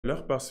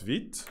L'heure passe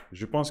vite.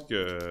 Je pense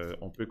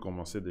qu'on peut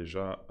commencer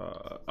déjà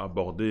à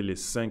aborder les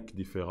 5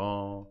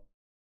 différents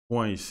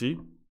points ici.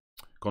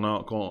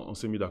 Qu'on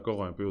s'est mis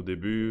d'accord un peu au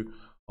début,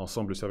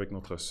 ensemble aussi avec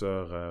notre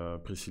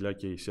sœur Priscilla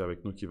qui est ici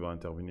avec nous, qui va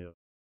intervenir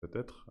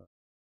peut-être.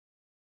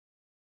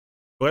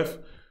 Bref,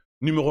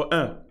 numéro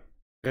 1.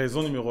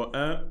 Raison numéro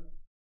 1.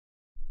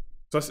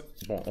 Ça,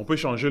 bon, on peut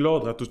changer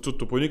l'ordre. Hein.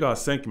 Toponique à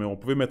 5, mais on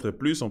pouvait mettre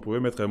plus, on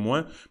pouvait mettre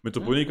moins. Mais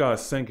Toponique a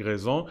 5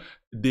 raisons,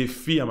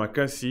 défis à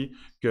Makassi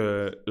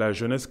que la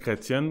jeunesse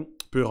chrétienne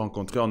peut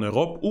rencontrer en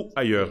Europe ou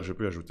ailleurs, je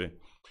peux ajouter.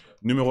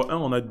 Numéro 1,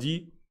 on a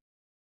dit,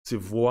 c'est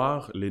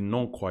voir les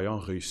non-croyants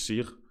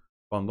réussir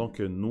pendant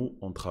que nous,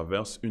 on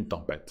traverse une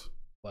tempête.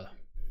 Voilà.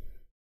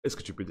 Est-ce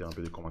que tu peux dire un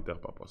peu des commentaires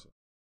par rapport à ça?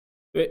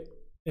 Oui.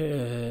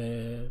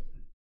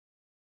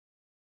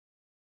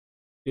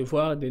 De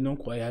voir des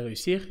non-croyants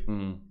réussir.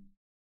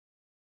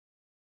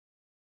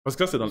 Parce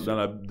que ça,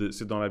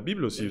 c'est dans la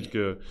Bible aussi,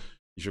 que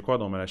je crois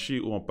dans Malachie,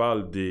 où on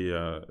parle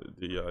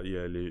il y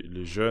a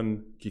les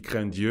jeunes qui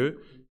craignent Dieu,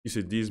 qui se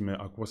disent, mais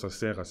à quoi ça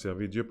sert à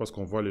servir Dieu? Parce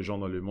qu'on voit les gens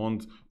dans le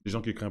monde, les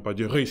gens qui ne craignent pas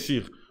Dieu,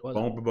 réussir. Voilà.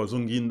 Par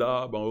exemple,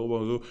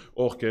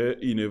 or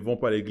qu'ils ne vont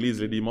pas à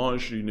l'église les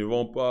dimanches, ils ne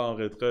vont pas en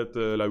retraite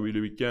le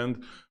week-end,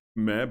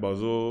 mais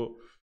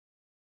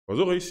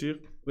réussir.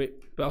 Oui,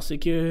 parce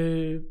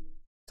que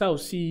ça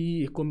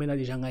aussi, comme maintenant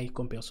les gens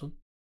comme personne.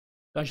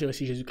 Quand j'ai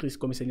reçu Jésus-Christ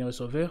comme Seigneur et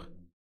Sauveur,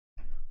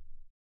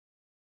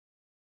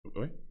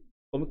 oui.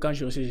 Comme quand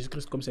j'ai reçu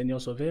Jésus-Christ comme Seigneur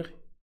et Sauveur,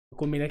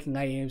 comme il y a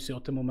un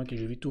certain moment que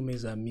je vis tous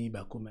mes amis,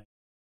 bah, comme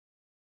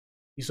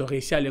ils ont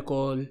réussi à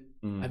l'école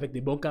avec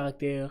des bons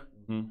caractères,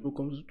 tout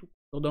comme tout.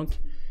 Donc,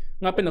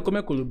 on appelle comme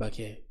un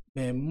colobaquet.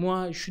 Mais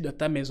moi, je suis dans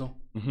ta maison.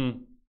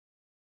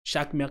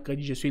 Chaque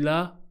mercredi, je suis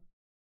là.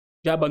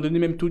 J'ai abandonné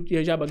même tout,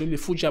 j'ai abandonné le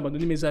foot, j'ai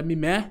abandonné mes amis,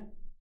 mais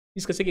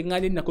puisque c'est que j'ai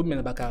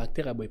un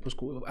caractère à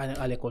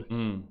l'école.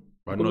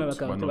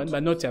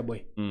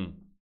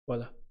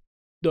 Voilà.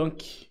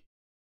 Donc,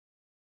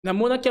 na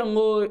mona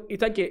kiango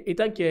étant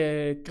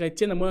que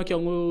chrétien na mona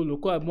kiango le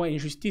quoi moi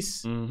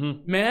injustice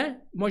mais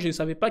moi je ne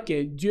savais pas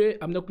que Dieu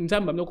nous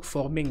a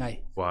formé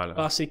ngai. Voilà.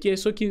 Parce que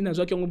ceux qui n'ont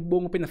pas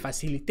bon peu de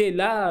facilité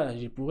là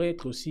je pourrais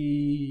être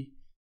aussi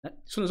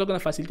ceux qui ont la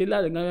facilité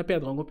là ils vont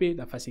perdre un peu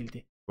la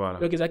facilité. Voilà.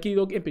 Donc ils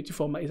ont un petit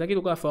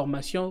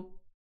formation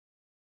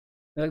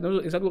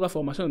la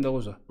formation de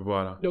rose.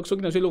 Voilà. Donc ceux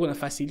qui n'ont pas la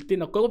facilité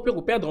na quoi peut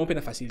perdre un peu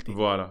la facilité.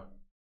 Voilà.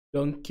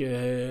 Donc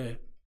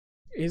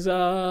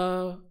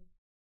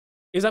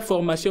ils ont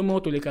formation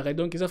monte les carrés,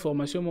 donc ils ont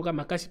formation mon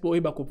makasi pour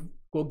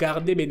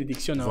garder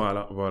bénédiction.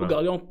 Voilà, pour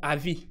garder à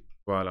vie.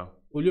 Voilà.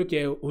 Au lieu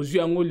qu'aux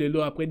yeux en haut le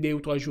lot après 2 ou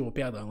 3 jours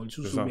perdre.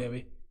 C'est ça.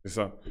 C'est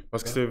ça.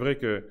 Parce que c'est vrai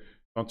que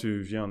quand tu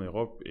viens en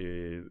Europe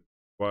et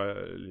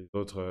les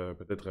autres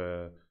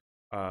peut-être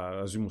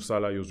à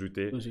Zumoussala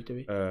Yozute,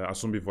 à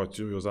Sombi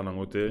voiture Yozan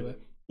Angote,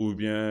 ou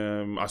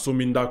bien à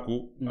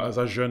Somindaku, à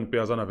sa jeune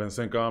Péazan à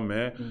 25 ans,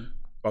 mais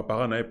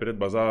papa n'a peut-être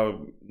baza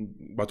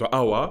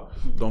awa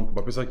donc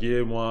papa ça qui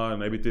est moi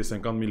n'a habité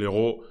 50 000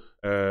 euros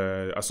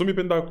à Somi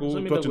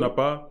Pendaku, toi tu n'as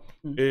pas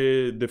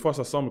et des fois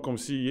ça semble comme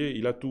si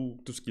il a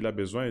tout ce qu'il a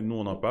besoin et nous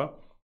on n'a pas,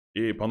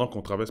 et pendant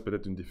qu'on traverse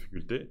peut-être une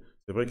difficulté,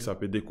 c'est vrai que ça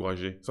peut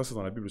décourager. Ça c'est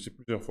dans la Bible aussi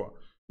plusieurs fois,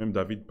 même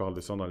David parle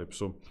de ça dans les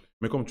psaumes.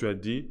 Mais comme tu as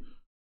dit,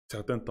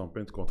 certaines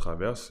tempêtes qu'on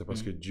traverse, c'est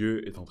parce que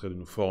Dieu est en train de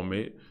nous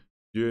former.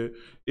 Dieu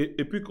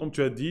et puis comme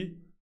tu as dit,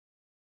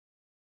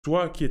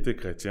 toi qui étais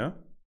chrétien,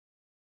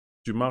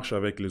 tu marches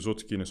avec les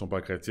autres qui ne sont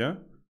pas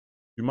chrétiens,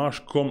 tu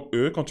marches comme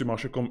eux. Quand tu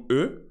marchais comme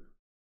eux,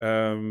 tu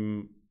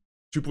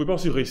ne pouvais pas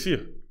aussi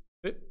réussir.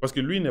 Parce que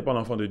lui n'est pas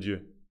l'enfant de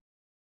Dieu.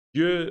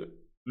 Dieu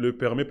le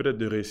permet peut-être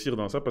de réussir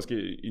dans ça parce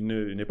qu'il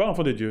n'est pas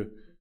l'enfant de Dieu.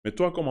 Mais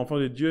toi, comme enfant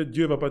de Dieu,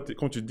 Dieu va pas,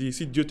 comme tu dis,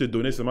 si Dieu te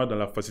donnait seulement dans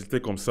la facilité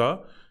comme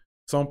ça,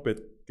 sans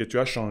que tu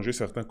as changé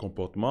certains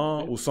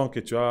comportements ou sans que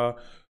tu as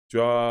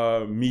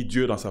mis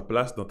Dieu dans sa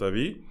place dans ta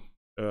vie,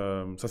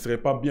 ça ne serait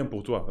pas bien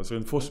pour toi. Ça serait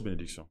une fausse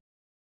bénédiction.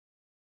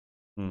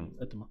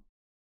 Exactement.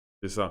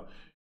 C'est ça.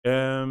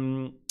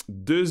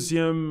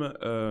 Deuxième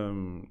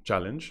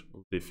challenge,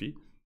 défi,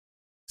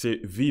 c'est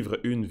vivre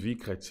une vie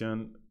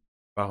chrétienne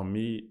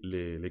parmi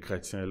les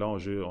chrétiens. Et là,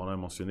 on a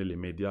mentionné les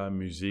médias,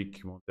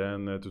 musique,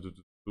 montagne, tout.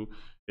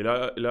 Et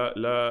là,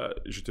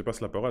 je te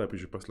passe la parole, et puis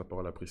je passe la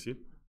parole à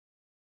Priscille.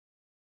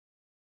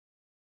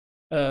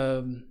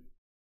 De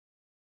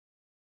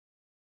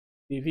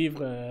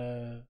vivre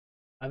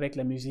avec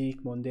la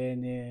musique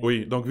mondaine.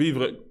 Oui, donc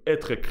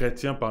être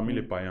chrétien parmi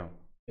les païens.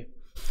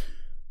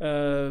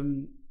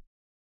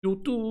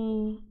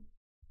 Surtout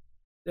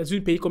dans un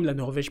pays comme la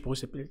Norvège, pour eux,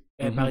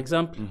 par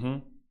exemple,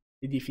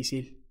 c'est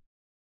difficile.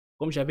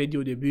 Comme j'avais dit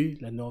au début,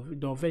 la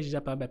Norvège,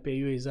 déjà pas un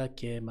pays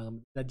qui est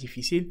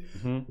difficile.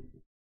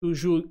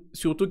 Toujours,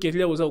 surtout qu'il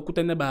y a une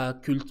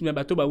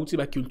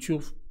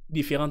culture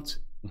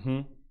différente.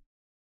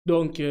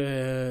 Donc,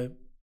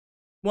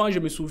 moi, je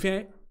me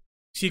souviens,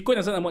 si je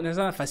connais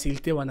la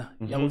facilité,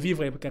 il y a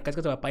vivre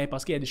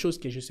parce qu'il y a des choses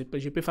que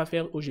je peux pas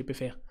faire ou je peux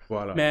faire.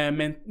 Voilà.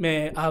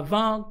 Mais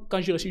avant,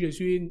 quand j'ai reçu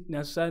Jésus,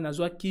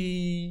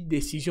 qui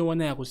décision on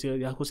a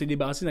se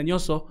débarrasser de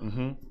ça.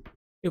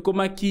 et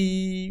comment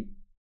qui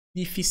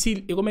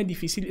difficile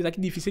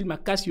difficile ma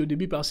casse au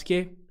début parce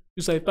que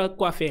tu savais pas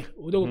quoi faire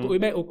donc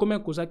comment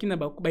cosa qui n'a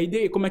pas idée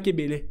et comment qui est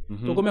belé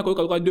donc comment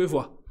quoi deux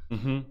voix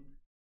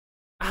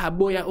ah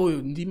boya oh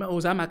ndima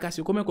oza ma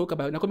casse comment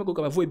quoi na comment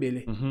quoi voix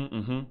belé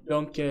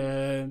donc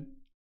et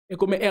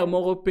comment air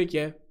moro pe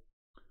que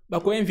bah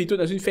quoi invité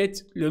dans une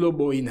fête le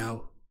loboy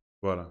now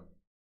voilà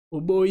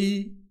au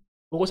boy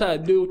on ça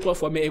 2 ou 3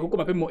 fois mais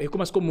comment appelle et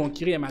comment est-ce que mon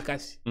kiri ma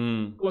casse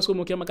comment est-ce que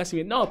mon kiri ma casse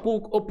non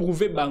pour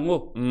prouver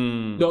bango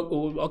donc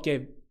OK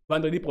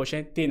vendredi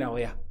prochain t'es na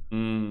oya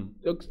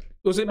donc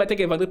aussi battre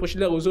que vendredi prochain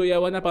là ozo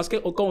ya wana parce que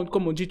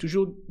comme on dit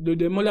toujours de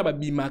demain là ba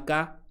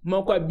bimaka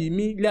mon quoi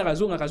bimi la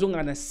raison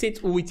na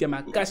 7 ou 8e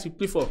ma casse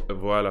plus fort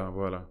voilà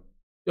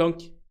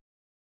donc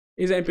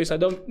ils ont un peu ça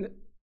donc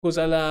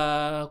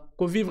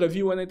pour vivre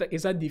vie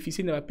c'est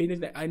difficile dans le pays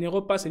en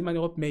Europe pas seulement en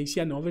Europe mais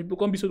ici en Norvège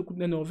beaucoup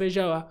de Norvège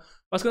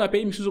parce que dans le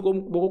pays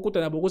beaucoup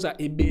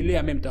de ébélé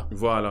en même temps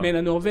voilà mais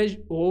en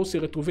Norvège on se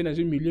retrouver dans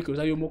un milieu que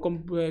vous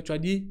comme tu as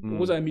dit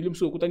on a un milieu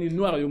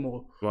noir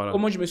voilà. Comme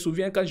moi je me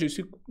souviens quand je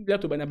suis là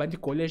au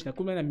collège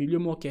dans un milieu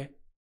moqué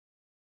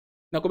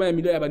dans un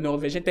milieu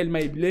norvégien tellement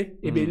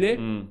ébélé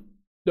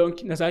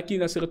donc dans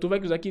se retrouver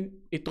avec des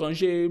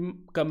étrangers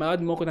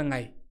camarades moi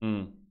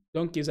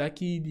donc c'est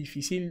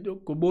difficile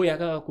koboya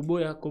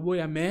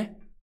mais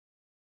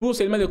pour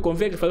seulement le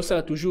convaincre il faut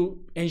ça toujours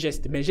un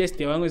geste mais geste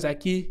vraiment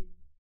zaki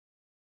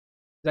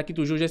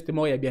toujours geste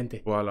moi ya bien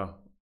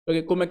voilà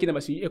donc comment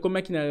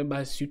qui na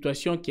ba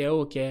situation qui est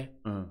OK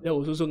là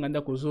ozo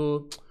nganda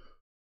kozo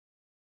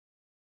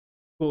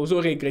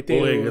regretter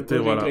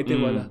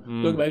voilà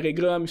donc ba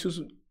regret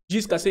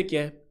jusqu'à ce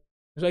que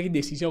ça qui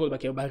décision au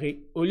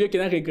lieu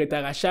qu'il a regretter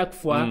à chaque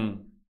fois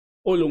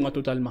au long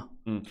totalement.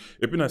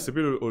 Et puis, c'est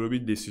plus le lobby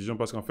de décision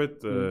parce qu'en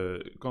fait,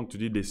 quand tu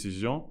dis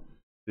décision,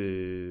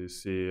 c'est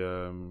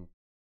ce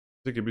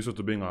qui est plus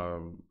surtout bien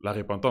la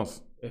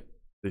repentance.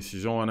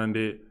 Décision,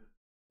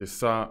 c'est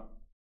ça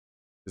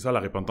la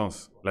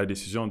repentance. La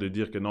décision de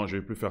dire que non, je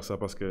ne vais plus faire ça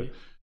parce que.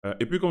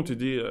 Et puis, comme tu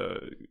dis,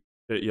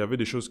 il y avait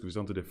des choses que vous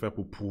êtes en train de faire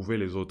pour prouver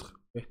les autres.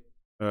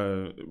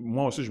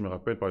 Moi aussi, je me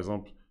rappelle, par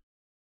exemple,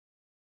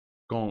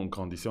 quand on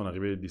grandissait, on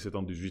arrivait à 17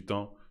 ans, 18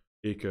 ans.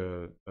 Et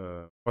que,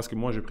 parce que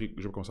moi, je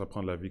commence à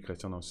prendre la vie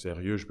chrétienne en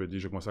sérieux, je peux dire,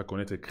 je commence à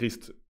connaître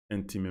Christ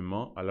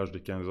intimement à l'âge de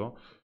 15 ans.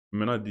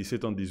 Maintenant, à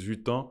 17 ans,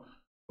 18 ans,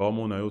 bah,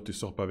 mon aïe, tu ne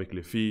sors pas avec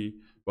les filles.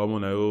 Bah,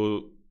 mon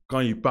aïe, quand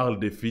ils parlent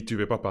des filles, tu ne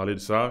veux pas parler de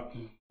ça.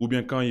 Ou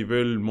bien quand ils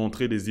veulent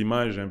montrer des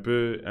images un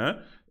peu,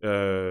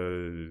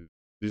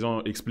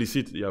 disons,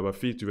 explicites, il y a ma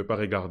fille, tu ne veux pas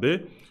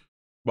regarder.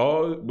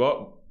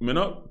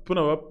 Maintenant,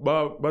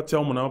 pour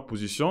tiens mon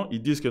position,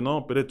 ils disent que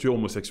non, peut-être tu es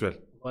homosexuel.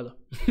 Voilà.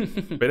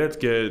 Peut-être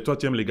que toi,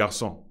 tu aimes les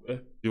garçons.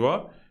 Tu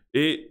vois?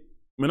 Et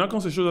maintenant, quand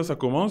ces choses-là, ça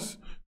commence,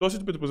 toi aussi,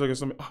 tu peux te poser la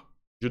question, mais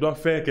je dois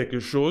faire quelque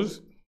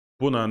chose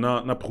pour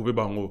n'approuver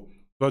Bango.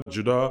 Toi,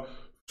 je dois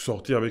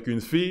sortir avec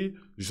une fille,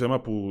 justement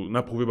pour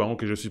n'approuver Bango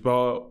que je ne suis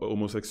pas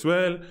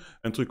homosexuel,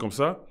 un truc comme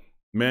ça.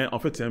 Mais en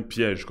fait, c'est un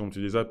piège, comme tu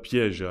disais,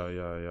 piège.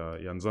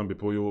 Il y a Nzambe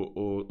pour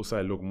au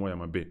Sahel, moi, il y a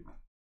ma B.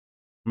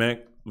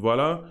 Mais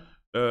voilà,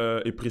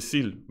 et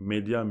Priscille,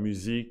 médias,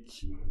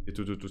 musique, et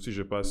tout aussi,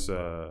 je passe...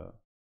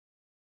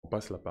 On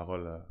passe la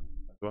parole à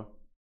toi.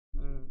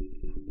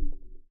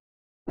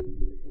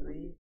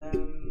 Oui.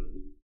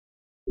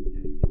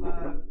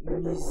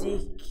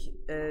 Musique,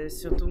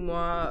 surtout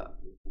moi,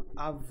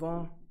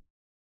 avant,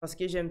 parce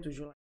que j'aime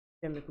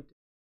écouter.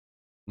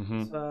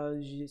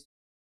 Ça, juste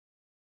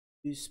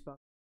pas.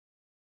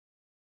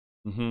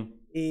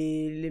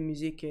 Et les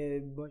musiques,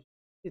 bon,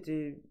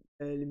 c'était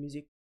les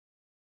musiques.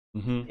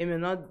 Et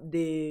maintenant,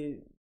 de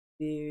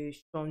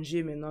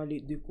changer maintenant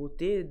les deux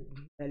côtés,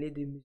 d'aller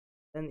des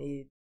musiciennes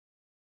et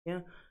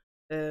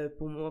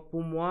pour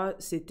moi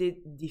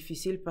c'était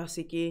difficile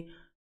parce que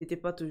c'était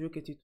pas toujours que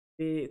tu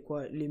trouvais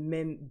les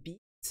mêmes beats.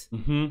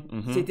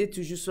 C'était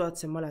toujours soit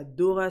seulement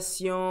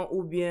l'adoration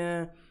ou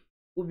bien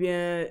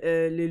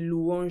les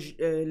louanges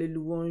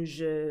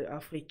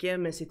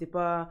africaines, mais c'était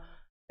pas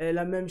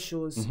la même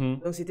chose.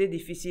 Donc c'était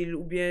difficile,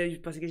 ou bien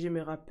parce que je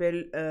me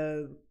rappelle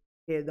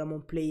que dans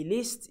mon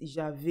playlist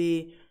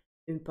j'avais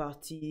une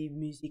partie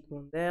musique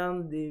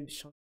moderne, des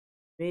chansons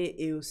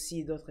et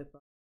aussi d'autres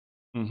parties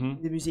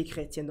de musique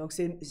chrétienne. Donc,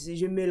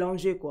 je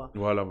mélangeais, quoi.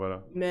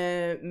 Voilà.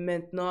 Mais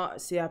maintenant,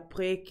 c'est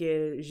après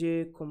que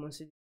j'ai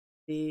commencé à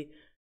écouter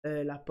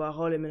la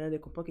parole et maintenant de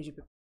comprendre que je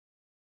peux.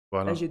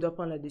 Là, je dois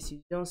prendre la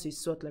décision, c'est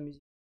soit la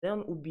musique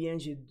moderne ou bien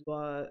je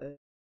dois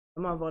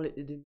vraiment avoir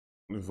les deux.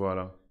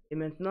 Voilà. Et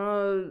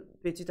maintenant,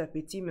 petit à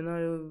petit, maintenant,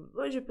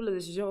 j'ai pris la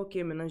décision, ok,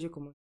 maintenant j'ai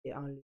commencé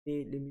à enlever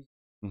les musiques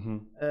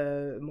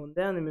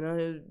modernes et maintenant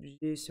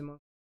j'ai seulement.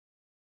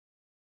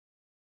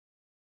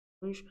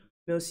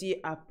 Mais aussi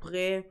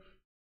après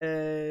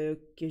que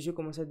j'ai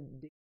commencé à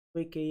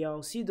découvrir qu'il y a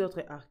aussi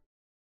d'autres artistes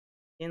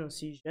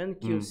aussi jeunes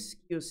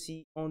qui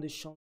aussi ont des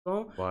chansons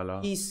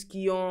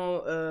qui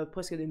ont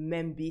presque les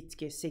mêmes beats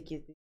que ceux qui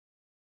étaient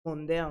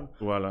modernes.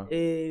 Voilà.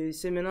 Et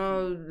c'est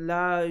maintenant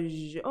là,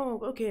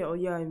 ok,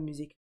 il y a une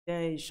musique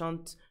chrétienne, ils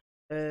chantent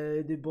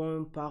de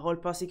bonnes paroles.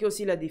 Parce que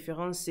aussi la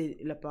différence, c'est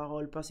la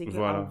parole. Parce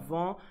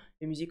qu'avant,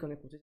 les musiques, on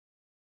écoutait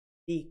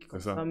comme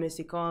ça. Mais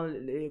c'est quand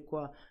les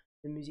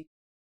musiques.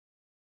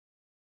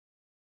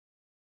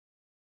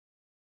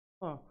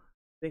 Oh, on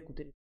peut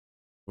écouter les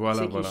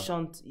ceux qui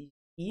chantent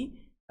ici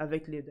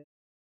avec les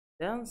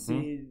danseurs,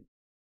 c'est.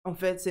 En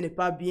fait, ce n'est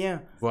pas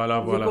bien.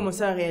 J'ai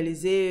commencé à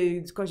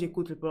réaliser, quand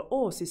j'écoute le parole,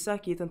 oh, c'est ça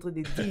qui est en train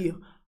de dire.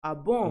 Ah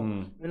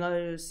bon?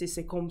 Maintenant,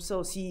 c'est comme ça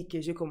aussi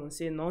que j'ai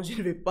commencé. Non, je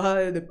ne vais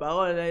pas de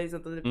paroles. Là, ils sont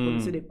en train de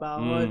prononcer des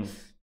paroles.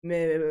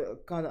 Mais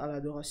quand à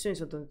l'adoration, ils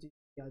sont en train de dire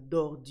qu'ils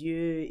adorent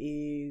Dieu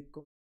et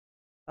comme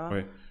ça.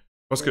 Oui.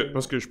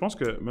 Parce que je pense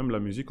que même la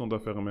musique, on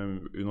doit faire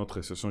même une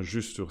autre session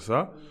juste sur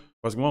ça.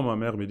 Parce que moi, ma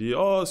mère me dit,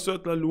 oh,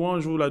 souhaite la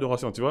louange ou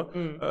l'adoration, tu vois.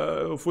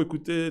 Faut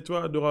écouter, tu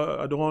vois,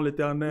 adorant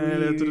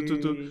l'Éternel,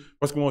 tout.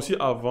 Parce que moi aussi,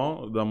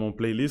 avant, dans mon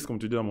playlist, comme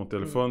tu dis, dans mon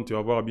téléphone, tu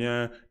vas voir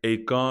bien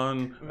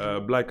Akon,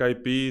 Black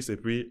Eyed Peas, et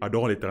puis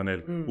adorant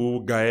l'Éternel, ou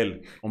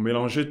Gaël. On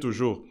mélangeait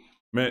toujours.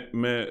 Mais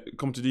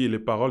comme tu dis, les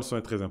paroles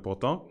sont très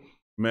importantes.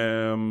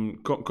 Mais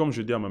comme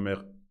je dis à ma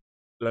mère,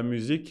 la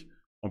musique,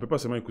 on ne peut pas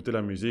seulement écouter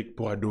la musique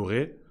pour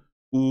adorer,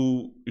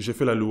 où j'ai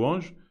fait la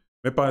louange.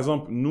 Mais par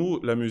exemple, nous,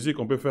 la musique,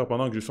 on peut faire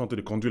pendant que je suis en train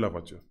de conduire la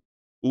voiture.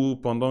 Ou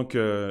pendant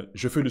que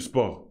je fais du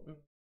sport.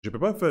 Je ne peux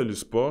pas faire le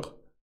sport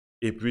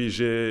et puis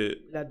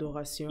j'ai...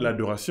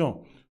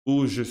 L'adoration.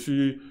 Ou je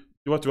suis...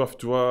 Tu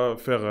vas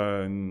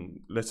faire...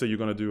 let's say you're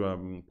going to do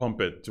pump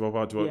it. You're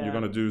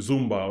going to do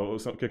Zumba ou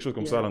quelque chose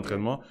comme ça à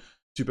l'entraînement.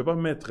 Tu ne peux pas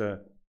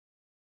mettre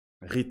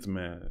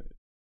rythme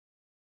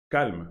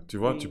calme, tu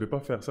vois. Tu ne peux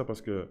pas faire ça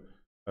parce que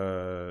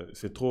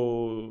c'est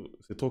trop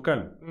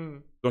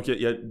calme. Donc,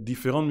 il y a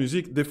différentes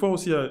musiques. Des fois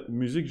aussi, il y a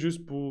musique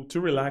juste pour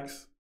to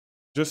relax.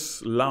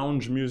 Just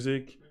lounge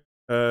music.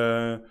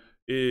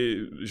 Et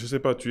je sais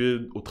pas, tu es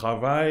au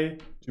travail,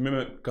 tu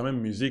mets quand même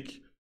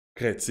musique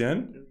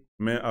chrétienne,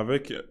 mais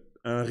avec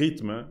un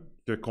rythme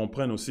que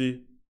comprennent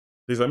aussi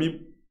tes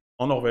amis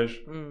en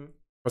Norvège.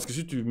 Parce que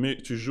si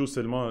tu joues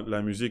seulement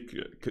la musique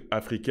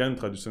africaine,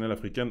 traditionnelle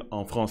africaine,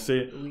 en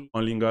français,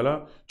 en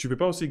lingala, tu peux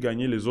pas aussi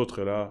gagner les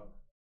autres là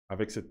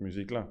avec cette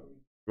musique-là.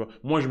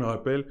 Moi, je me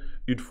rappelle,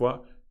 une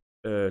fois,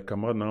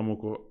 camarade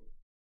Naramoko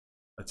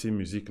a tiré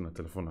musique dans le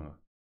téléphone.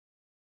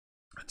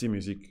 A tiré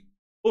musique.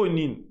 Oh,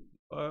 Nin,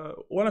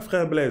 voilà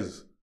frère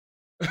Blaise.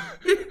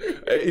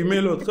 Il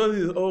met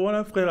l'autre, oh,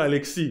 voilà frère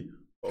Alexis.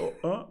 Oh,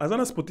 hein?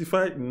 Azana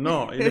Spotify?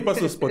 Non, il n'est pas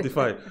sur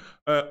Spotify.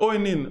 Oh,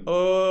 Nin,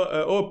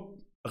 oh,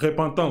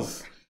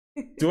 Repentance.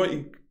 Tu vois,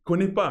 il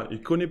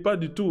connaît pas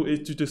du tout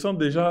et tu te sens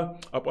déjà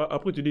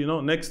après tu dis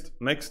non, next,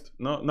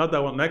 non, not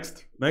that one,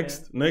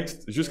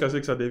 next, jusqu'à ce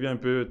que ça devienne un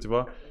peu, tu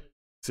vois,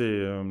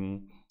 c'est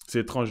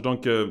étrange.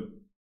 Donc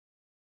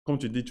comme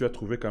tu dis, tu as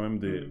trouvé quand même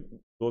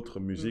d'autres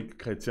musiques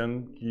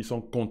chrétiennes qui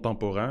sont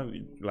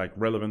contemporaines, like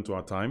relevant to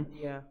our time.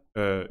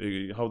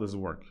 How does it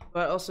work?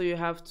 But also you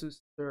have to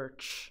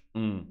search.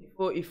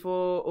 Il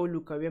faut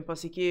look bien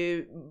parce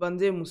que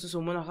bande mususu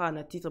mona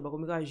na titre ba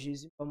comme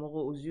Jésus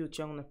amoro aux yeux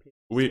tiens on appelé.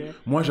 Oui,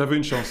 moi j'avais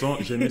une chanson,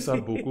 j'aimais ça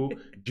beaucoup,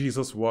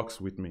 Jesus Walks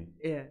With Me.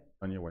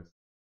 Kanye West.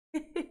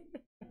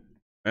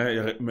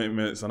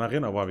 Mais ça n'a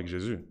rien à voir avec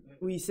Jésus.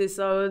 Oui, c'est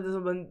ça.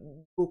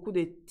 Beaucoup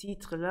de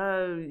titres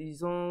là,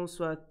 ils ont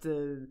soit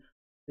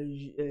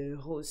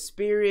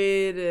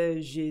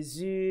Spirit,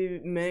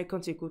 Jésus, mais quand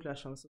tu écoutes la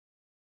chanson,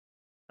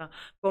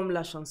 comme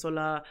la chanson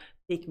là,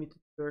 Take Me to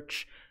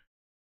Church.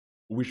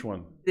 Which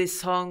one? This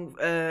song,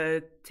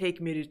 Take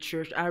Me to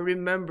Church. I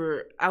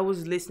remember I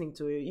was listening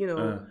to it. You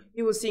know,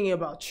 he was singing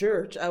about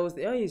church.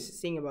 He's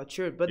singing about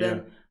church. But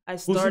then I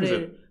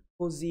started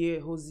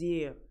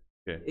Hosier,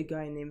 a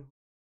guy named.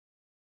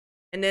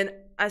 And then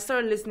I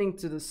started listening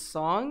to the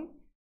song,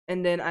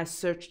 and then I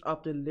searched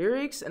up the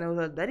lyrics, and I was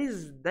like, that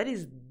is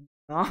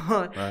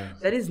not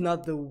that is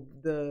not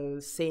the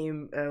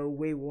same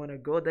way we want to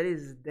go. That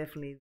is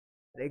definitely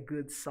a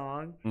good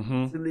song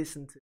to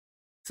listen to.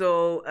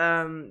 So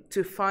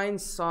to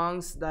find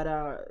songs that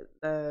are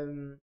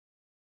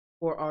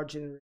for our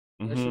generation,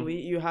 especially,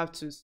 you have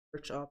to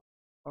search up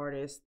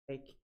artists,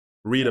 like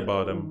read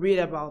about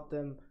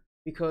them,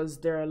 because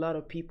there are a lot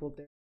of people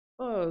there.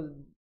 Oh,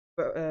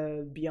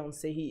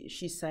 Beyonce,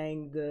 she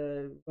sang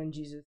the When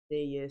Jesus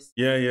Say Yes.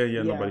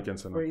 Yeah. Nobody can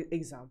say no. For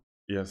example.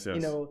 Yes. You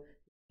know,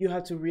 you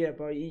have to read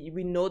about it.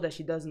 We know that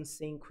she doesn't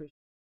sing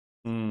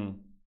Christian.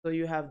 So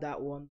you have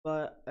that one,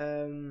 but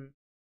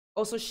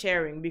also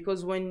sharing,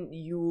 because when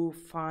you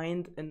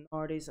find an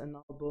artist, an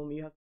album,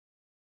 you have to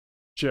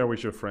share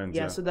with your friends.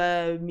 So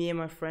that me and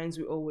my friends,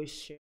 we always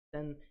share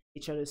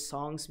each other's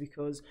songs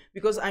because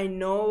I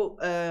know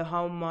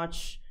how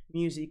much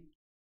music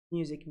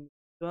means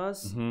to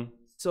us.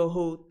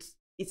 So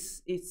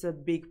it's a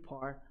big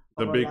part.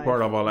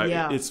 Part of our life.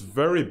 Yeah. It's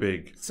very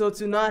big. So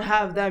to not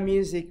have that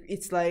music,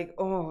 it's like,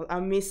 oh,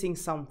 I'm missing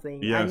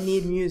something. Yes. I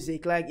need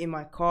music, like in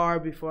my car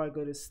before I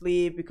go to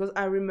sleep. Because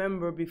I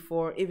remember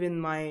before, even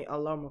my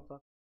alarm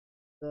clock,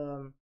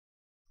 the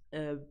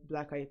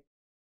Black Eyed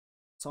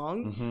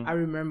song, I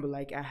remember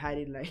like I had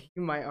it like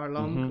in my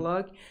alarm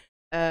clock.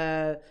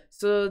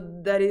 So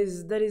that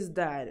is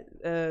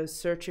that.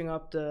 Searching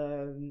up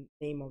the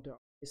name of the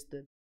artist,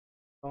 the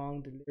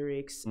song, the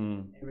lyrics,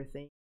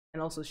 everything,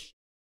 and also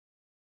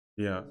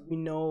we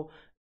know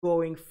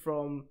going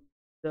from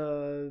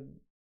the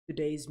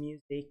today's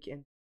music,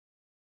 and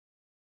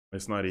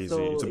it's not easy.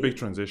 So it's a big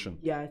transition.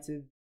 Yeah,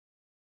 to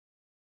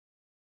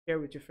share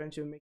with your friends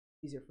will make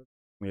it easier for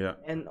them. Yeah,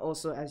 and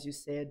also, as you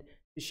said,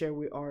 to share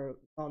with our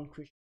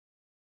non-Christian.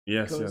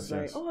 Yes.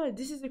 Oh,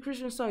 this is a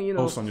Christian song, you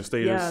know. Post on your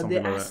status. Yeah, they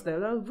ask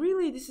that. Oh,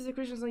 really? This is a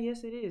Christian song?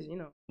 Yes, it is. You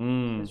know,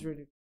 it's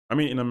really. I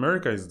mean, in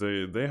America,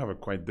 they have a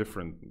quite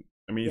different.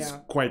 I mean, it's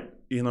quite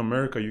in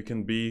America. You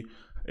can be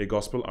a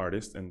gospel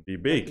artist and be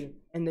big. Okay.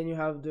 And then you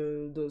have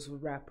those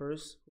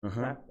rappers who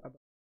rap about.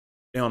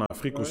 Et en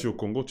Afrique aussi, au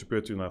Congo, tu peux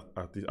être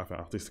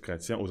artiste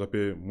chrétien aux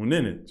appels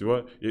Mounene, tu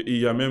vois. Il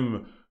y a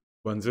même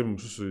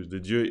de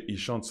Dieu, ils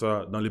chantent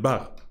ça dans les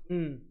bars.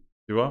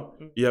 Tu vois?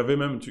 Il y avait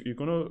même, tu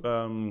connais,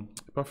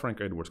 pas Frank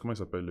Edwards, comment il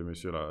s'appelle le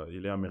monsieur là?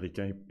 Il est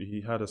américain.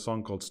 He had a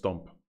song called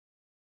Stomp.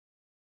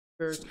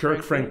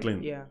 Kirk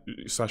Franklin. Yeah.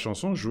 Sa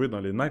chanson jouait dans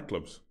les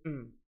nightclubs.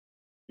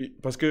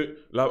 Parce que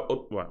là,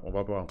 ouais, on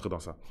va pas rentrer dans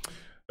ça.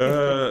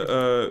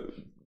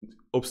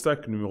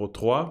 Obstacle numéro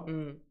 3,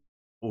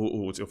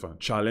 enfin,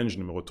 challenge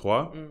numéro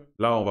 3.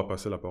 Là, on va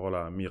passer la parole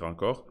à Mira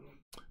encore.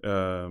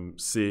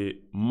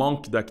 C'est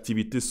manque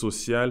d'activité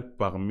sociale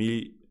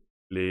parmi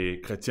les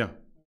chrétiens.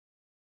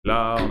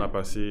 Là, on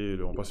passe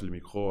le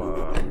micro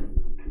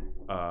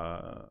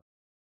à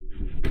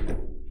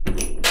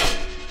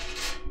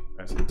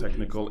some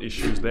technical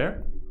issues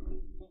there.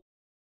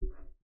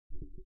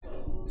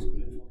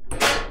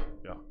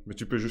 Yeah. Mais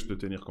tu peux juste le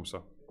tenir comme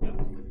ça.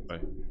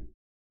 Ouais.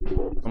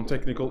 Some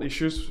technical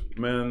issues,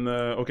 man.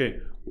 Ok,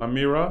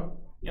 Amira.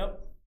 Yep.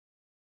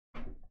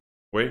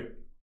 Oui.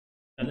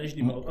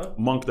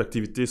 Manque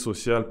d'activité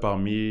sociale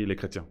parmi les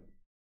chrétiens.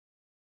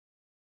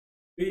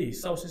 Oui,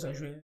 ça aussi, ça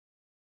joue.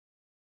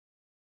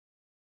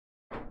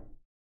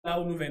 Là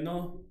où nous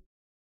venons,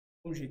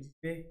 comme je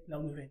disais, là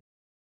où nous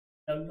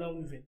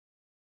venons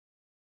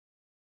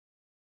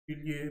du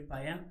lieu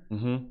païen,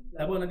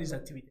 là-bas on a des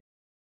activités.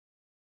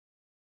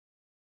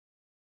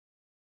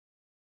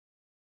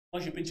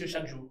 Moi, je peux dire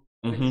chaque jour,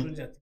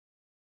 des activités.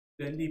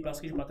 Lundi, parce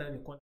que je partais à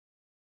l'école.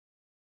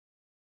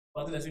 Je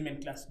partais dans une même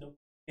classe. Donc,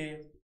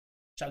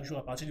 chaque jour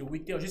à partir de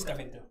 8h jusqu'à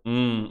 20h.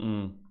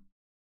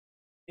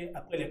 Et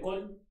après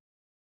l'école,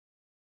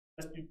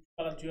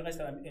 tu restes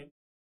à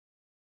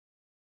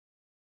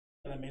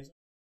la maison.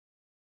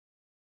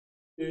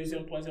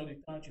 2h, 3h du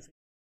temps, tu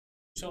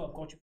sors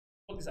encore, tu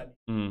fais tes amis.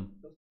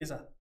 Donc, c'est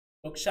ça.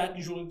 Donc, chaque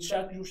jour,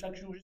 jusqu'à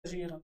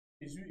j'ai rencontré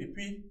Jésus. Et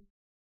puis,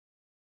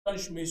 quand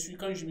je me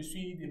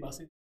suis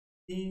débarrassé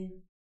de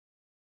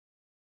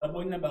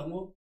d'abord, il y a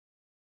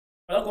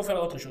alors qu'on fait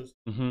autre chose.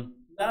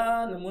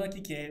 Là, le moment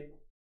qui est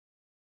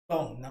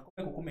bon, on a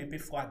comme un peu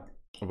froide.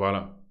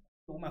 Voilà.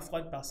 On a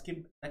froide parce que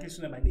la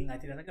question est madinga.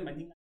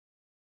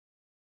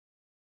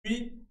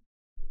 Puis,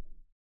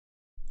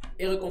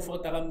 et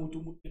réconfortera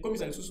Moutou. Comme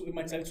ils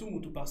allaient sous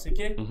Moutou parce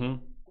que,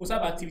 pour ça,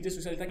 l'activité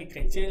sociale est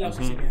chrétienne, là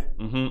aussi c'est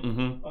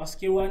bien. Parce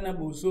que, on a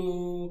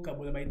besoin, quand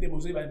on a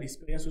besoin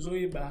d'expérience,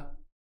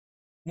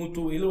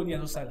 Moutou, et là, on y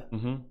a ça là.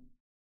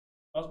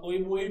 Parce que,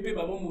 on peut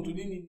pas Moutou,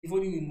 niveau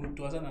de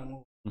Moutou,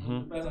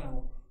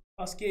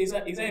 parce que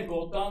c'est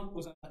important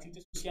pour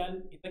l'activité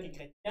sociale, et tant que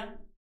chrétien.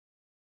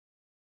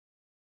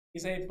 Et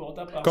c'est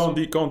important parce quand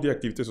on dit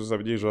activité sociale, ça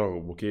veut dire genre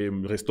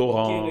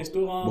restaurant,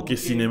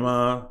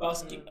 cinéma.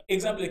 Parce que,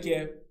 exemple,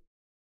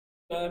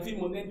 dans la vie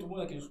moderne, tout le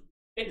monde a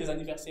des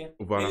anniversaires.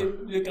 Voilà. Et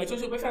les chrétiens,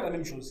 on peut faire la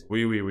même chose.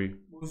 Oui.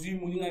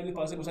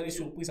 Par exemple, ça des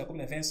surprises, comme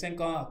il y a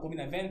 25 ans, comme il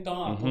y a 20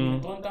 ans, comme il y a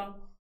 30 ans.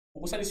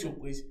 Pour ça, des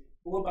surprises.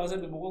 Pour par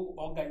exemple,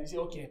 organiser,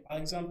 par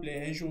exemple,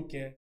 un jour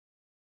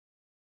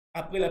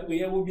après la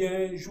prière, ou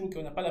bien un jour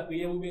qu'on n'a pas la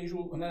prière, ou bien un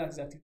jour qu'on a des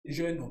activités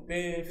jeunes, on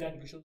peut faire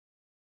quelque chose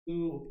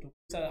pour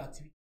ça,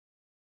 l'activité.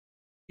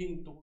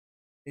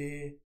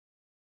 Et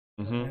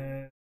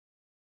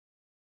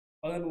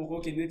par exemple,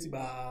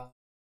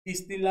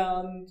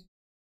 Disneyland,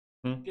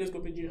 qu'est-ce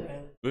qu'on peut dire?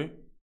 Oui.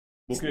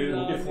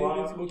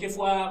 Bouquet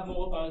foire,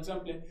 par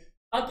exemple.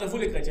 Entre vous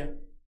les chrétiens.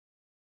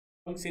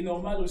 Donc c'est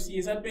normal aussi.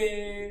 Ils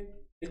appellent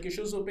quelque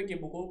chose au qui est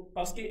beaucoup.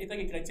 Parce que étant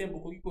que chrétien,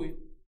 beaucoup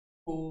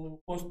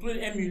pour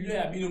construire un milieu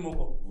à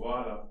Binomoko.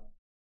 Voilà.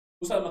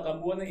 Pour ça,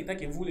 Macambouana, étant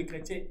que vous les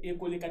chrétiens, et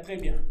qu'on les très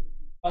bien.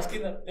 Parce que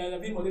dans la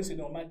vie moderne, c'est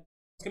normal.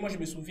 Parce que moi, je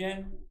me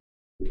souviens,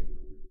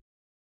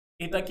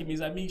 étant que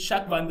mes amis,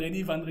 chaque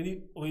vendredi,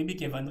 au début,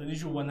 qui est vendredi,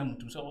 jour, on a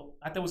tout ça.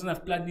 Attends, on a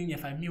plein de lignes,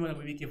 famille, on a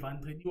vu que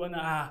vendredi, on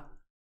a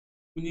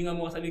une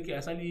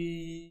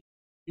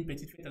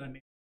petite fête à la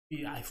maison.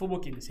 Il faut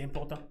beaucoup, c'est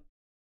important.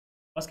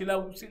 Parce que là,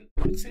 en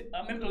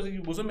même temps,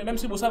 même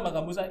si vous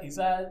avez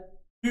ça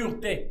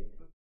pureté,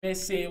 mais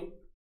c'est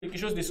quelque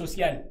chose de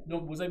social.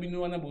 Donc, vous avez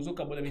nous, on a besoin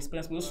de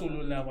l'expérience,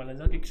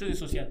 voilà, quelque chose de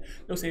social.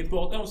 Donc, c'est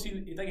important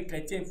aussi, étant que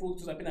chrétien, il faut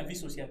tout s'appeler la vie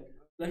sociale.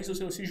 La vie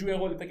sociale aussi joue un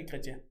rôle étant que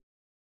chrétien.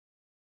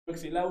 Donc,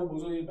 c'est là où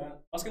vous avez.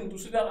 Parce que nous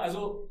tous là,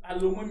 à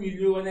l'au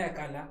milieu, on est à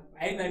Kala.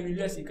 À un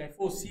milieu à Sika, il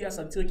faut aussi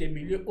sentir que le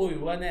milieu où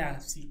on est à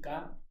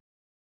Sika,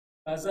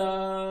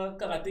 Ça,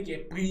 karaté qui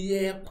est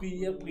prière,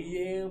 prière,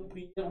 prière,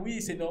 prière.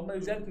 Oui, c'est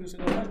normal. C'est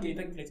normal qu'il y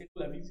ait chrétien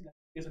pour la vie.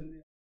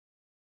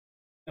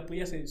 La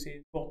prière,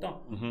 c'est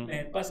important.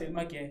 Mais pas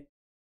seulement qui est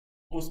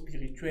trop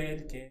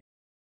spirituel, qui est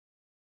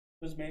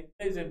mais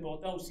très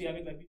important aussi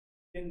avec la vie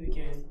chrétienne, qui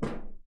est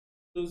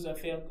choses à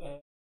faire.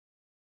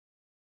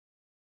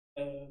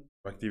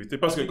 Activité.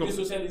 Parce que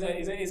sociale,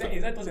 c'est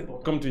très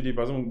important. Comme tu dis,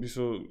 par exemple,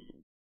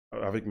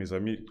 avec mes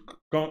amis,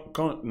 quand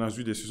on a eu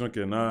des décisions que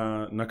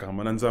na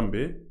Karmana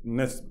Nzambe,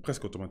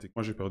 presque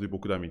automatiquement, j'ai perdu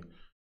beaucoup d'amis.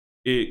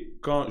 Et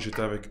quand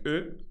j'étais avec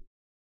eux,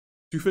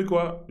 tu fais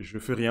quoi? Je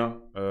fais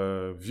rien.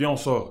 Viens, on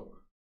sort.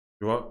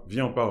 Tu vois?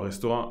 Viens, on part au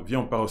restaurant.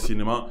 Viens, on part au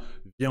cinéma.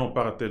 Viens, on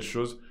part à telle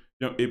chose.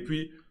 Viens. Et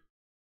puis,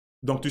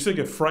 donc tu sais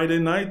que Friday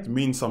night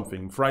means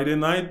something. Friday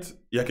night,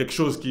 il y a quelque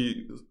chose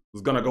qui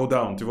is gonna go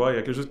down, tu vois? Il y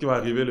a quelque chose qui va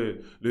arriver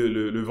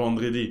le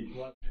vendredi.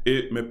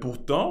 Ouais. Mais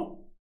pourtant,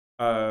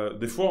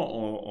 des fois,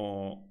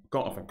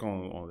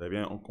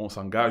 quand on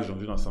s'engage dans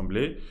une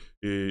assemblée,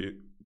 et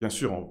bien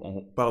sûr,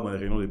 on part dans les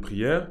réunions de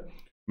prière,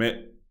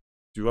 mais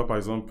tu vois, par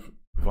exemple,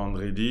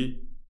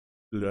 vendredi,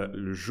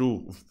 le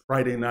jour,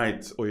 Friday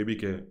night, il y avait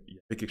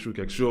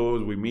quelque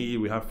chose, we meet,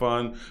 we have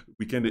fun,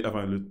 weekend,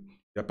 enfin, il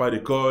n'y a pas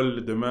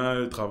d'école,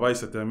 demain, le travail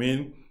se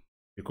termine,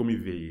 et comme il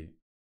veille,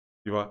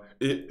 tu vois.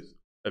 Et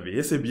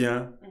veiller, c'est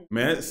bien,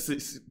 mais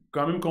c'est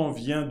quand même quand on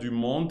vient du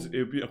monde,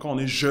 et puis quand on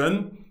est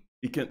jeune,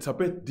 ça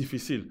peut être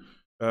difficile.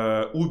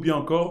 Ou bien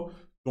encore,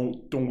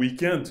 ton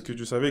week-end, que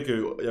tu savais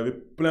qu'il y avait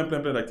plein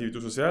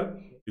d'activités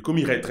sociales, et comme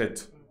il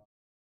retraite.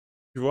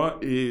 Tu vois,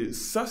 et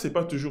ça, c'est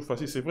pas toujours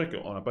facile. C'est vrai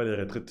qu'on n'a pas des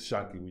retraites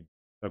chaque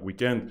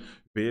week-end.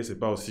 Payer, c'est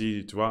pas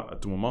aussi, tu vois, à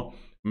tout moment.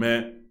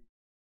 Mais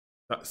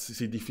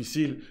c'est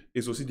difficile.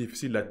 Et c'est aussi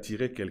difficile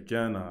d'attirer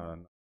quelqu'un à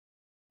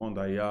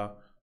Mandaya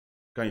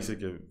quand il sait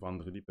que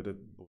vendredi, peut-être,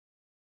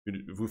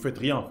 vous faites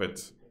rien, en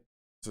fait.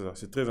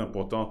 C'est très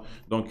important.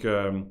 Donc,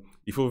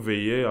 il faut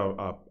veiller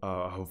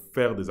à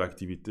faire des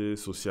activités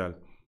sociales.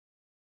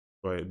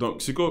 Ouais.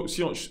 Donc,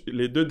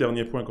 les deux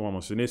derniers points qu'on va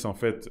mentionner, c'est en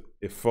fait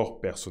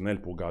effort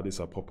personnel pour garder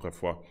sa propre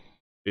foi.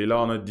 Et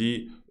là, on a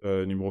dit,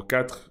 numéro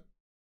 4,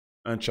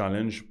 un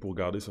challenge pour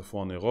garder sa foi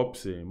en Europe,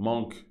 c'est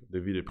manque de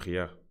vie de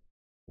prière.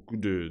 Beaucoup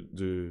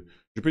je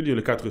peux dire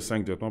le 4 et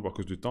 5 directement par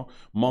cause du temps.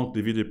 Manque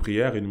de vie de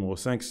prière. Et numéro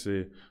 5,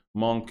 c'est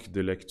manque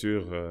de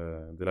lecture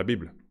de la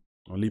Bible.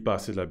 On lit pas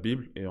assez de la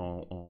Bible et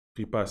on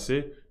prie pas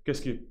assez.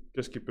 Qu'est-ce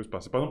qui peut se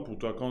passer? Par exemple, pour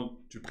toi, quand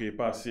tu priais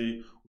pas assez,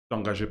 ou tu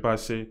t'engageais pas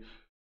assez,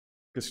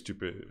 qu'est-ce que tu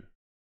peux...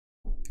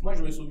 Moi,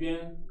 je me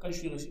souviens, quand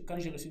j'ai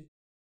reçu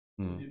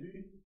au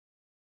début,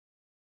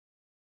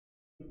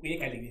 je ne priais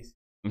qu'à l'église.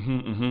 Je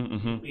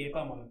ne priais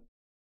pas moi-même.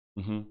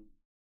 Je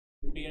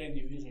priais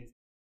individuellement.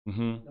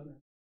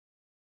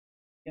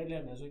 Il y a de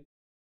l'air dans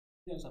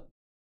un...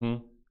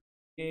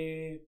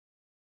 Et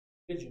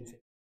je ne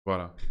fais.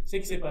 Voilà. Ce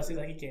qui s'est passé,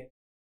 c'est qu'il y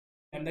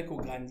a qu'on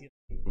grandit.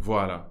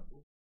 Voilà.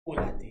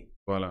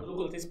 Voilà.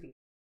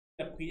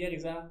 La prière,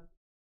 c'est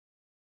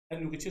la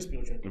nourriture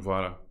spirituelle.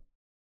 Voilà.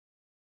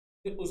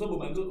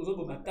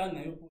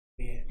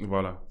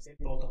 Voilà. C'est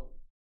important.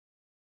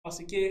 Parce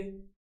que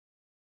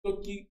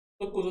qui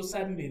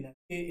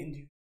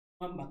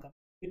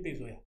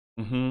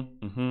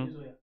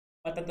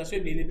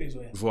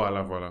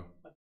voilà.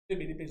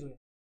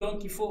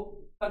 Donc il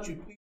faut, quand tu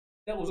pries,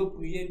 faire aux autres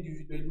prières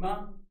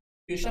individuellement,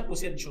 que chaque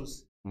possède une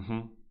chose.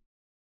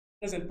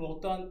 Très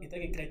important, étant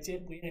que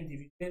chrétien, prière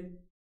individuelle,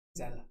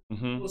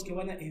 parce que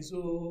voilà, ils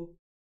ont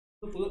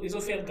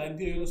fait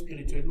grandir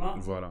spirituellement.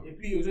 Voilà. Et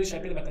puis ils ont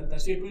échappé de la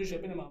tentation, et puis ils ont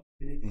échappé de la...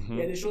 Il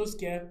y a des choses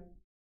qui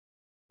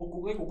au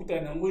cours de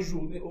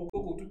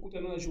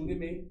la journée,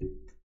 mais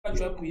quand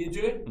tu as prié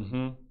Dieu,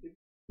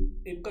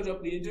 et quand tu as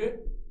prié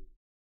Dieu,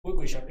 il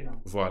faut échapper là.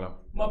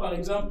 Voilà. Moi, par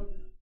exemple,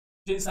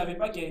 je ne savais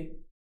pas qu'il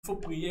faut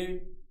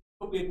prier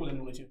pour la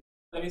nourriture.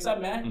 Je savais ça,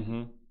 mais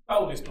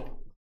pas au restaurant.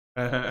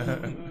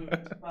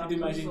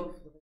 T'imagines?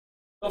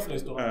 Sauf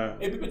restaurant.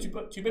 Et puis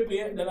tu peux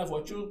prier dans la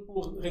voiture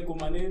pour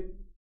recommander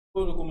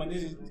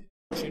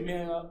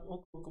chemin,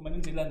 recommander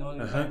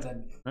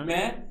de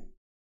mais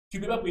tu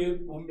ne peux pas prier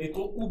au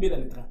métro ou bien dans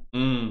le train.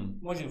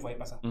 Moi, je ne voyais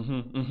pas ça.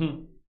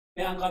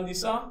 Mais en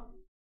grandissant,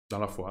 dans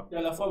la foi,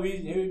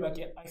 oui, il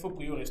faut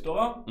prier au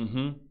restaurant.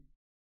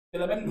 C'est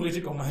la même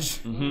nourriture qu'on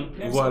mange.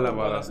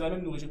 Voilà. C'est la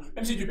même nourriture.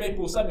 Même si tu payes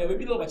pour ça, mais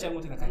il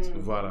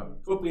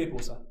faut prier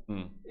pour ça.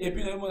 Et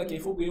puis, dans le monde, il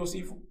faut prier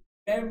aussi.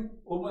 Même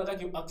au moment où on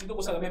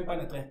ne même pas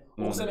dans le train.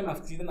 On ne même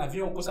accident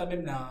d'avion, on ne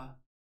même dans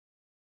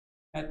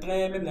le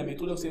train, même dans le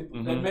métro, donc c'est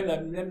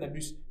même le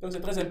bus. Donc c'est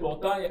très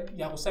important. Il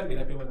y a aussi mais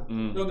la paix.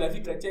 Donc la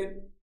vie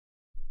chrétienne,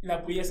 la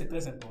prière, c'est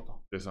très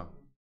important. C'est ça.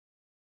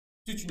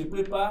 Si tu ne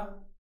pries pas,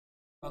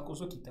 à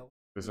cause qui t'a.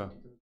 C'est ça.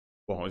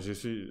 Bon, je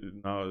suis...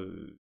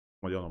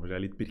 j'allais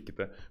aller pire.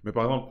 Mais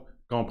par exemple,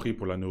 quand on prie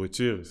pour la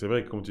nourriture, c'est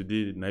vrai que comme tu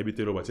dis,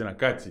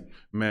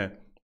 mais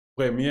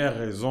première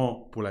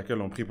raison pour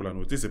laquelle on prie pour la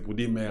nourriture, c'est pour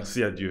dire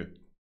merci à Dieu.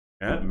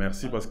 Hein?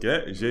 Merci parce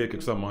que j'ai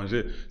quelque chose à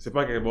manger. C'est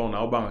pas que bon, on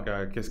a au banc,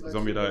 qu'est-ce qu'ils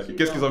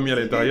ont mis à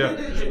l'intérieur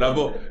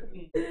là-bas.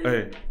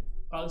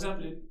 Par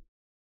exemple,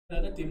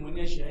 dans le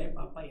témoignage, j'ai un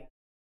papa,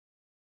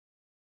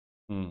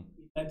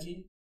 Il a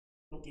dit,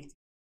 ok,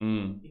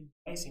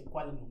 c'est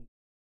quoi la nourriture?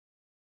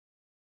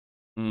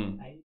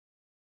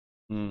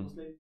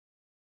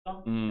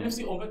 Même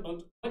si on va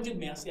dire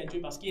merci à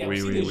Dieu parce qu'il y a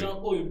aussi des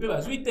gens qui peuvent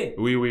ajouter.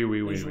 Oui.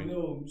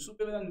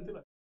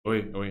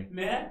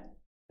 Mais,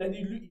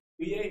 c'est-à-dire, lui,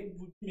 il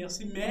vous dit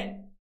merci,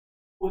 mais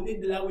on est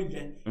de là où il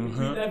vient. Et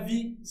puis, la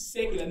vie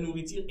sait que la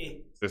nourriture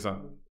est. C'est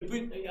ça. Et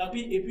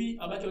puis,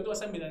 avant que tu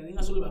ça, mais la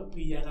ligne sur le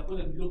prière, après,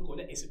 le bureau qu'on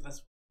et se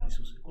transforme en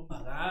choses. Comme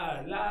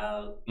là,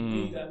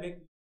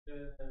 avec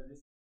le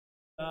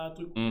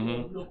truc,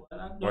 le bloc,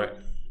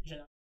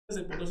 c'est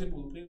important, c'est pour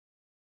nous.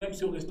 Même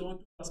si au restaurant,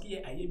 parce qu'il y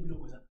a ailleurs,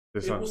 bloc, ça.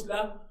 C'est ça. Et pour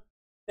cela,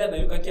 il y a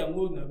d'ailleurs qui a un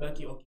mot,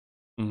 qui est ok.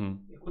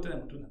 Écoutez la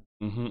moto.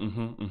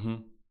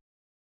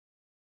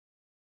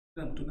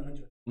 La moto, la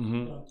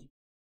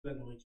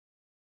nourriture.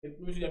 Et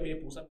puis, je l'ai payé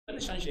pour ça. Ça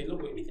changer là,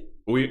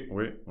 oui.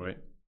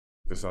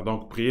 C'est ça.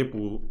 Donc, prier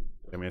pour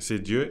remercier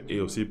Dieu et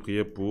aussi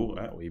prier pour.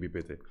 Oui,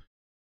 peut-être.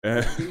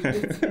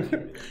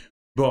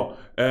 Bon,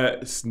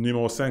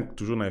 numéro 5,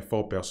 toujours un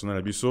effort personnel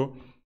à Bissau.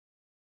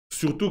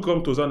 Surtout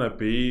comme tous un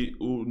pays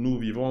où nous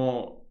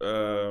vivons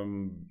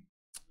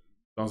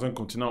dans un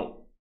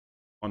continent,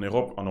 en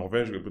Europe, en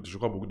Norvège, je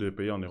crois beaucoup de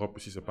pays en Europe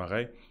aussi c'est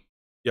pareil.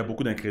 Il y a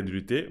beaucoup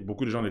d'incrédulité,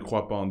 beaucoup de gens ne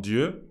croient pas en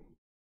Dieu.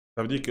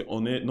 Ça veut dire que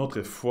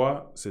notre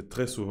foi, c'est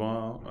très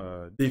souvent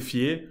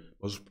défié.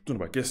 Toute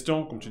une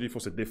question, comme tu dis, il faut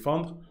se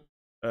défendre.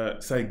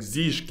 Ça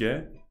exige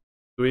que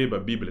la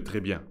Bible est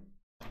très bien,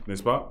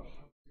 n'est-ce pas?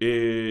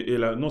 Et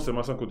là, non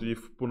seulement ça, quand tu dis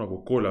pour nous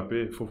coller la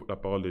paix, il faut la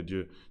parole de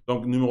Dieu.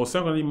 Donc, numéro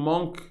 5, on dit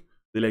manque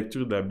de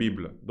lecture de la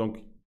Bible.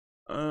 Donc,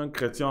 un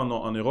chrétien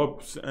en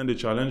Europe, c'est un des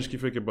challenges qui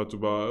fait que tu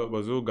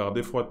vas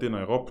garder foi en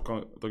Europe.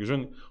 Quand tu es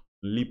jeune,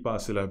 ne lis pas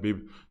assez la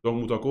Bible.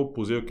 Donc, nous avons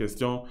posé la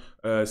question,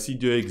 si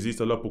Dieu existe,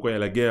 alors pourquoi il y a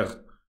la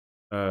guerre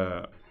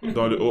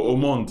au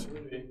monde?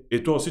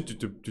 Et toi aussi, tu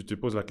te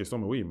poses la question,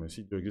 mais oui, mais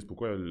si Dieu existe,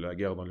 pourquoi il y a la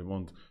guerre dans le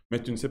monde?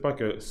 Mais tu ne sais pas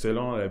que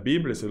selon la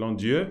Bible, selon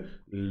Dieu,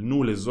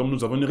 nous les hommes,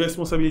 nous avons une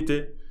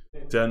responsabilité.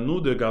 C'est à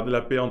nous de garder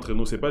la paix entre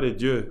nous, c'est pas des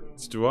dieux,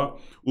 tu vois?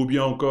 Ou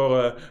bien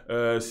encore,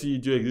 si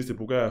Dieu existe,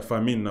 pourquoi il y a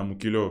famine dans mon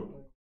kilo?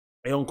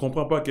 Et on ne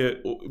comprend pas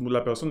que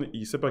la personne, il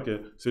ne sait pas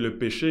que c'est le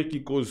péché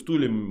qui cause toutes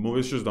les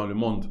mauvaises choses dans le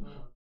monde.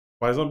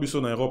 Par exemple, ici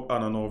en Europe,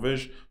 en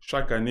Norvège,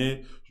 chaque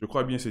année, je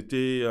crois bien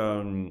c'était,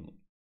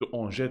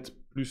 on jette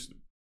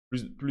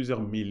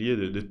plusieurs milliers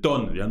de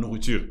tonnes de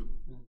nourriture.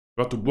 Tu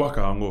vas te boire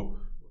karango.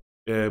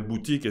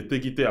 Boutique te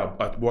quitté à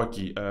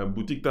boaki.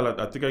 Boutique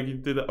ta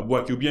quitté à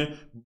boaki. Ou bien,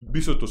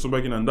 biso to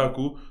sombaki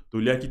nandaku, to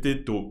lia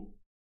quitté to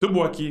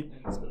boaki.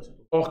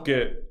 Or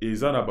que,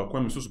 ils en ont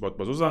pas mis sous bat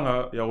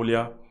bazozanga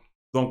ya.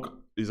 Donc,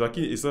 ils ont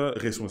et ça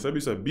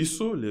responsable, ça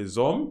biso les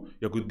hommes,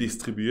 il y a que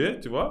distribuer,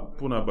 tu vois,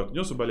 pour na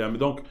batunion se balayer.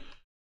 Donc,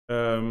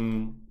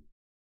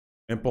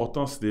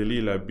 l'importance de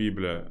lire la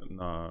Bible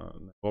en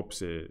Europe,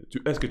 c'est.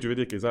 Est-ce que tu veux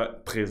dire que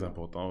c'est très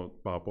important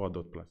par rapport à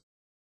d'autres places?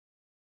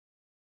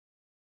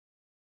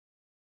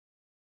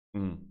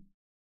 Il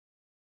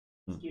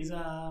y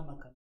a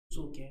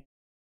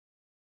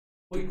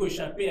il faut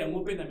échapper à un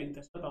mot dans la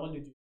méditation de la parole de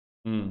Dieu.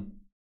 Par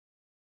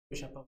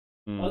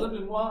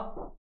exemple,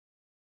 moi,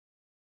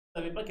 je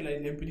ne savais pas que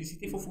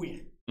l'impudicité, il faut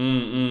fuir.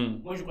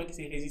 Moi, je crois que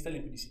c'est résister à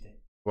l'impudicité.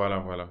 Voilà.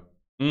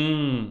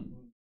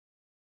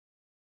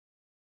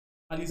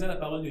 En lisant la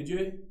parole de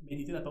Dieu,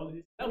 méditer la parole de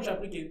Dieu, c'est là où j'ai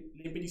appris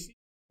que l'impudicité,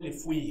 il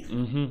faut les fuir.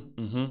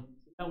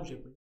 C'est là où j'ai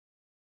appris.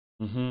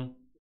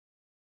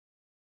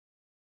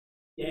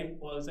 Il y a un,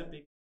 par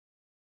exemple,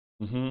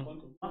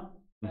 contre moi.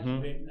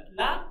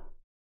 Là,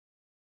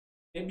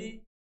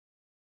 il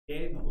y a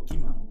un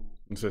document.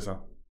 C'est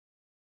ça.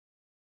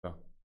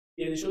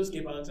 Il y a des choses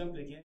qui, par exemple,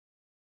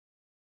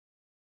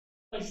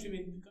 quand je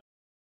suis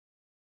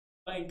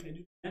pas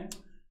incrédule,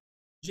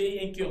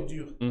 j'ai un cœur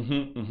dur.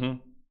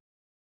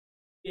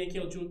 J'ai un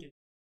cœur dur qui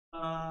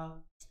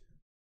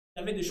il y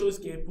avait des choses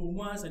qui, pour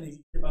moi, ça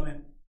n'existait pas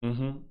même.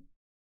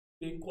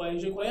 Je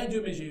croyais à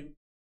Dieu, mais il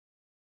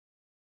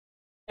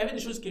y avait des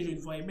choses que je ne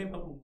voyais même pas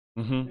pour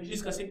moi.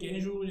 Jusqu'à ce qu'un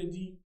jour,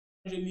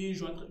 je lis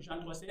Jean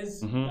 3,16,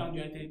 quand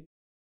Dieu a été.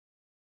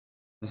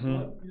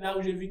 Là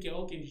où j'ai vu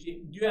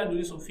que Dieu a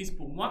donné son fils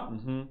pour moi.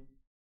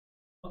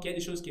 Donc il y a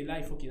des choses qui là,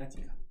 il faut qu'il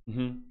attire.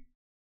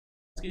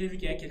 Parce que j'ai vu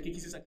qu'il y a quelqu'un qui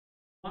s'est sacrifié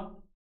pour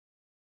moi.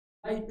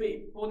 Là, il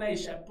peut, pour un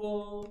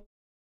chapeau,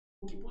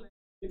 pour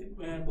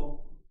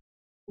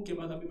qu'il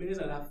m'a mené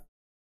à la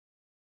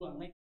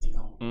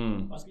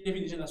parce qu'il y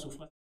avait déjà la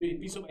souffrance. Et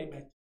puis, ça va être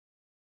bête.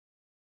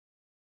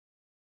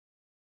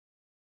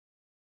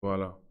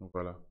 Voilà.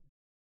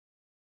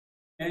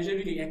 Et j'ai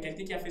vu qu'il y a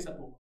quelqu'un qui a fait ça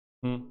pour moi.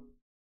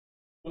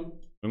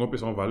 Donc, on peut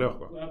son valeur,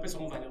 quoi. On peut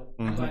son valeur.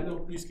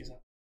 Valeur plus que ça.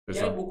 Il y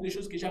a beaucoup de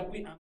choses que j'ai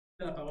appris dans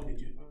la parole de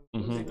Dieu.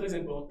 C'est très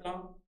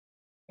important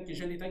que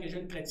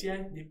jeune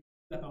chrétien d'écouter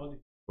la parole de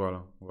Dieu.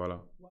 Voilà.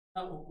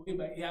 Il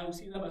y a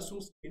aussi la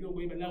source, là où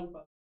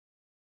on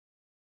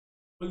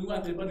nous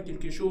entreprendre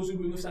quelque chose,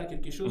 ou nous faire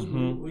quelque chose,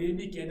 vous voyez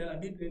bien qu'il y a dans la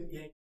Bible, il y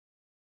a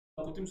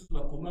comment,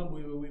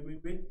 il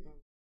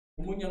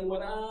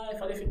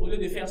fallait faire, au lieu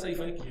de faire ça, il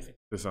fallait que je fasse.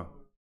 C'est ça.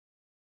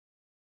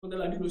 Dans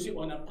la Bible aussi,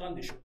 on apprend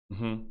des choses.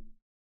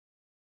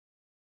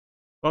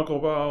 Donc, on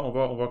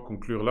va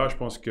conclure là. Je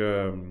pense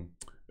que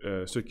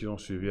ceux qui ont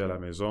suivi à la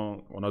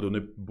maison, on a donné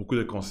beaucoup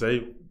de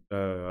conseils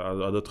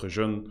à d'autres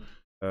jeunes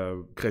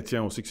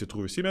chrétiens aussi qui se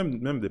trouvent ici,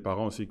 même des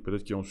parents aussi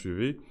peut-être qui ont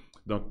suivi.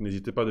 Donc,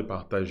 n'hésitez pas de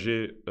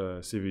partager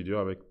ces vidéos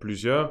avec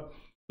plusieurs.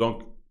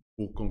 Donc,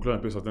 pour conclure un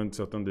peu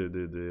certains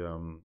des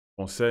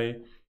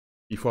conseils,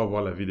 il faut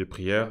avoir la vie de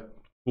prière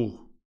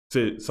pour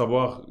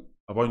savoir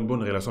avoir une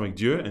bonne relation avec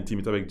Dieu,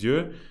 intimité avec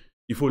Dieu.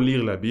 Il faut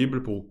lire la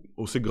Bible pour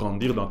aussi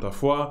grandir dans ta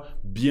foi,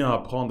 bien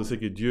apprendre ce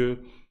que Dieu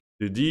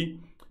te dit.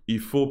 Il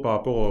faut, par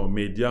rapport aux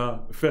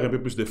médias, faire un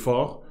peu plus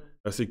d'efforts,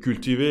 se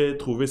cultiver,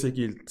 trouver ce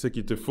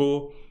qu'il te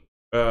faut.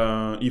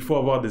 Il faut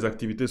avoir des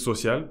activités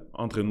sociales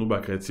entre nous,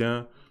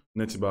 chrétiens,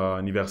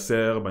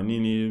 anniversaire,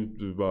 nini,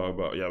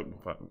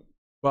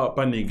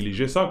 pas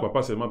négliger ça, quoi,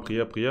 pas seulement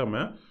prière,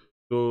 mais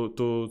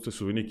se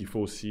souvenir qu'il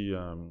faut aussi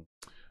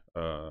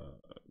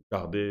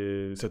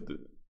garder cette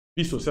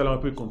vie sociale un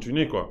peu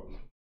continue, quoi.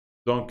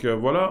 Donc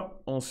voilà,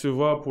 on se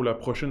voit pour la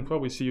prochaine fois.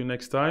 We see you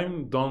next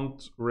time. Don't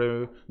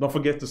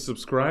forget to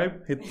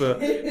subscribe. Hit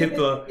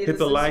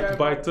the like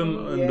button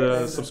and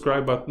the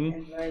subscribe button.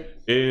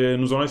 Et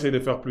nous allons essayer de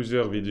faire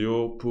plusieurs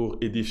vidéos pour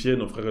édifier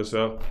nos frères et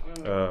sœurs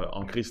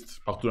en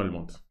Christ partout dans le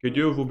monde. Que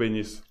Dieu vous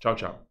bénisse. Ciao,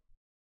 ciao.